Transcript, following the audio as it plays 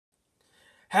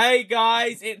Hey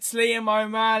guys, it's Liam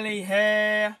O'Malley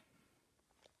here.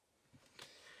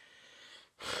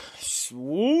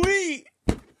 Sweet.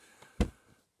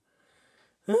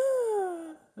 Let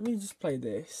me just play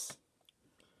this.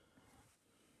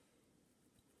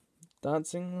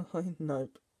 Dancing line?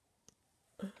 Nope.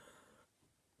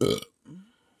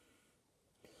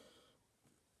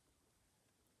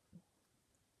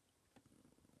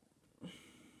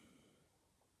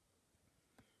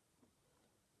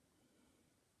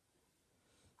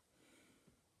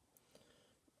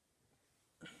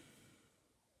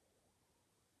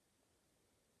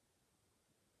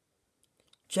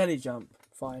 Jelly jump,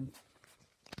 fine.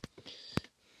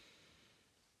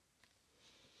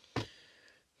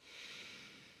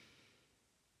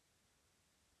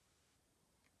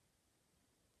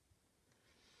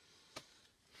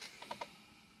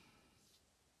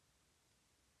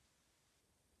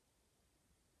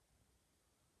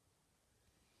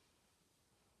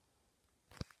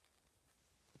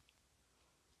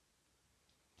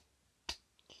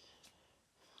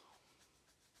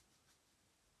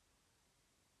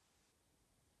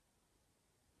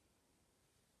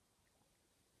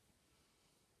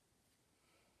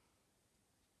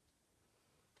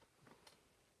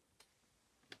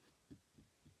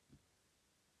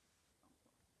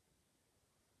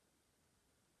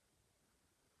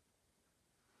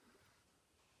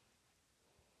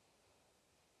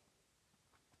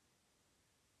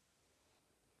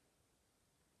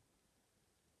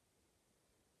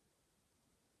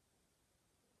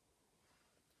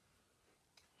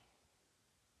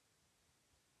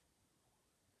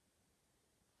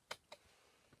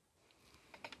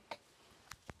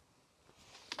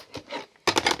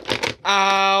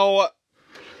 Ow!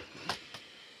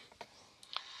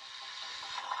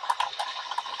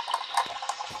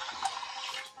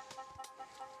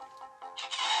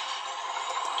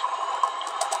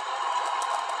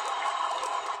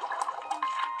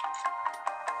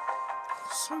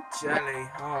 So jelly.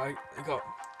 Oh, I got.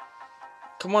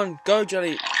 Come on, go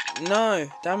jelly. No,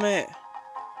 damn it.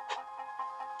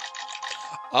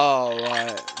 Oh,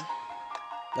 right.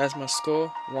 There's my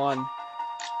score. 1.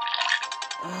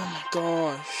 Oh my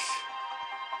gosh.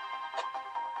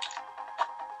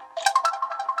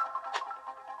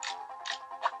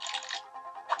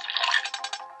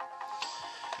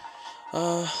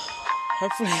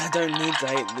 Hopefully I don't need to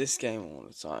hate this game all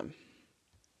the time.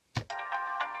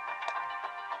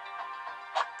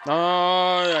 No,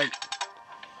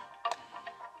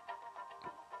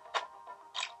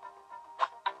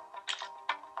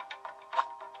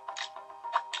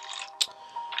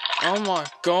 oh my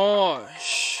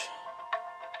gosh.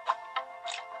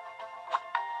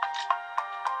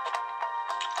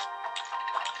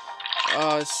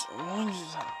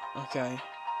 Okay.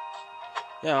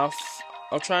 Yeah,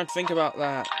 I'll try and think about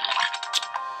that.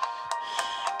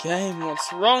 Game,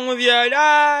 what's wrong with you?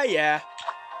 Ah, yeah.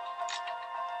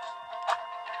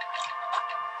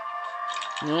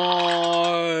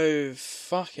 No,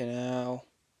 fucking hell.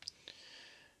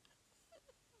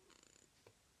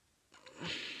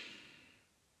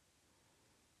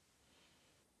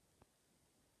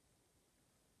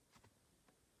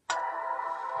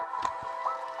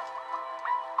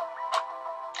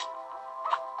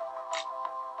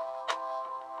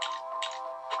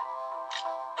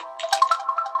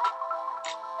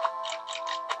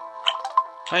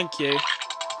 Thank you.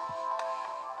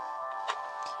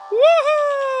 Woohoo!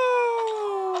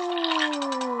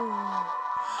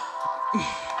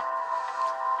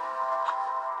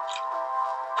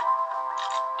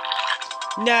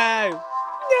 No! No!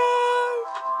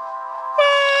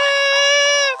 Ah!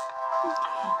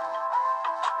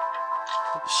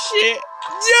 Shit!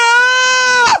 No!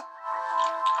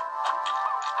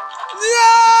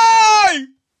 No!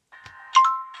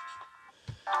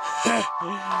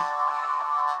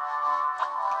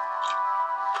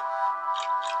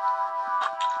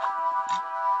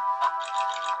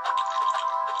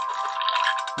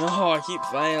 Oh, I keep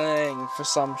failing for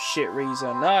some shit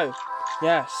reason. No.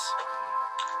 Yes.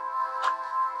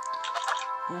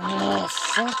 Oh,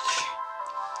 fuck.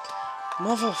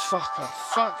 Motherfucker.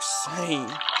 Fuck's sake.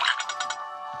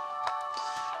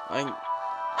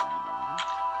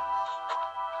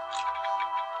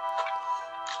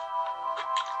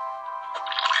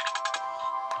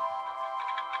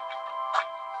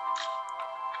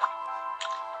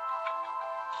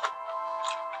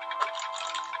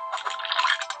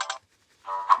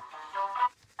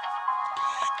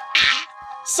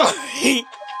 Sorry.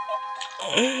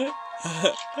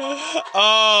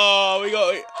 Oh, we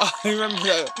got.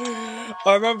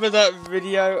 I remember that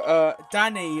video.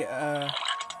 Danny,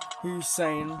 who's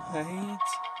saying hate.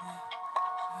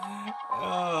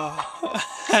 Oh.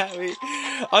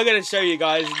 I'm gonna show you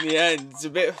guys in the end. It's a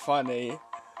bit funny.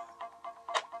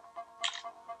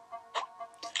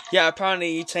 Yeah,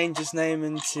 apparently he changed his name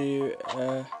into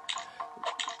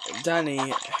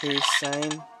Danny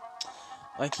Hussein.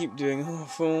 I keep doing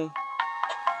awful.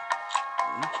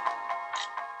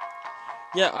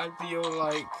 Yeah, I'd be all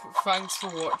like, thanks for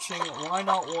watching. Why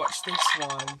not watch this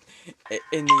one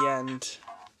in the end?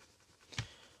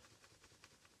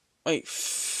 Wait,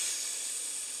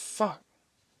 fuck.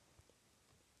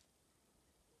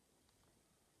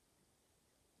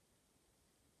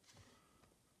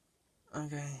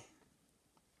 Okay.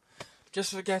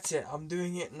 Just forget it. I'm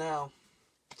doing it now.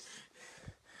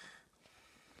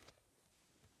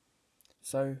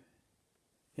 So,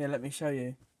 yeah, let me show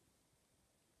you.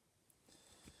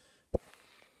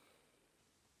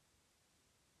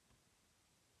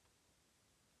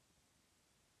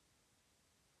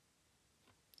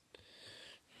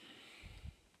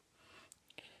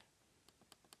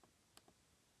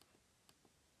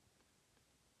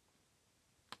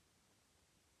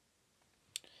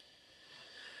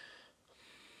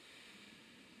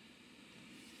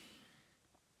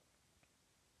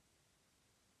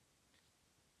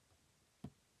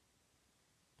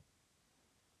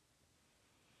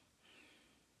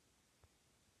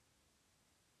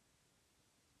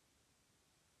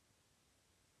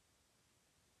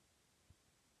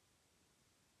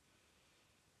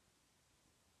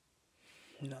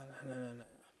 No.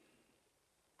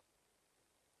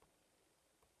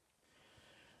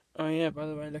 Oh yeah, by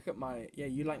the way, look at my, yeah,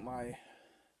 you like my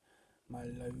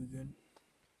Logan.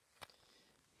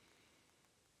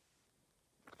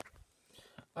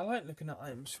 I like looking at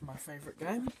items from my favourite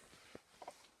game.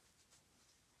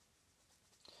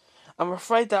 I'm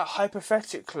afraid that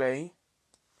hypothetically,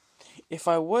 if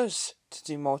I was to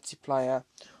do multiplayer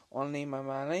on Nemo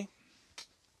Mali,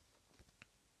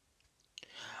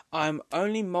 I'm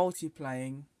only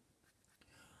multiplaying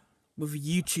with a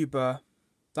YouTuber.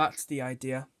 That's the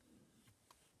idea.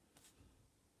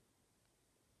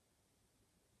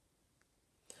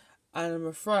 And I'm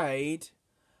afraid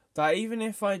that even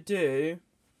if I do,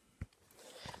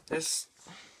 there's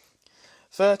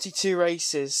 32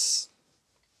 races.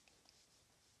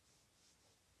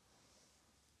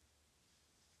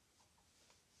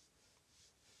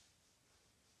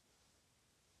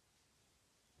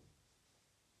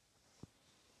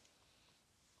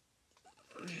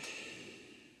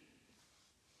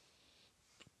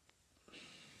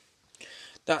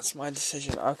 That's my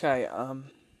decision. Okay,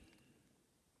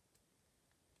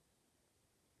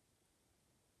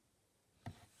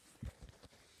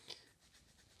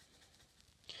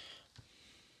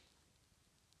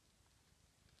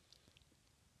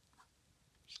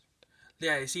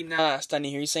 yeah, you see now that's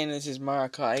Danny Hussein. This is Mario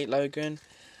Kart 8 Logan.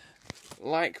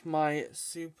 Like my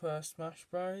Super Smash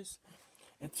Bros.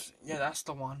 It's, yeah, that's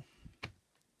the one.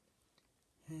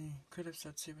 Could have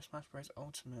said Super Smash Bros.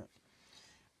 Ultimate.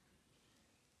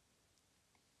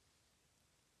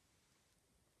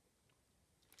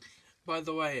 By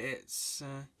the way, it's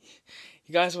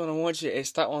you guys want to watch it?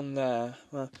 It's that one there.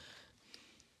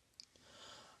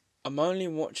 I'm only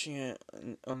watching it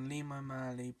on Nemo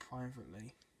Mali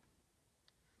privately.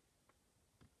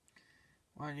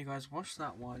 Why don't you guys watch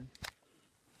that one?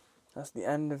 That's the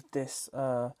end of this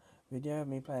video of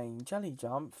me playing Jelly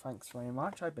Jump. Thanks very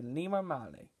much. I've been Nemo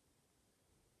Mali.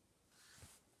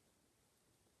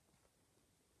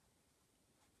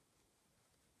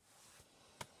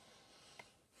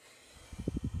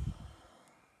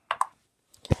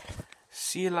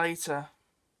 See you later.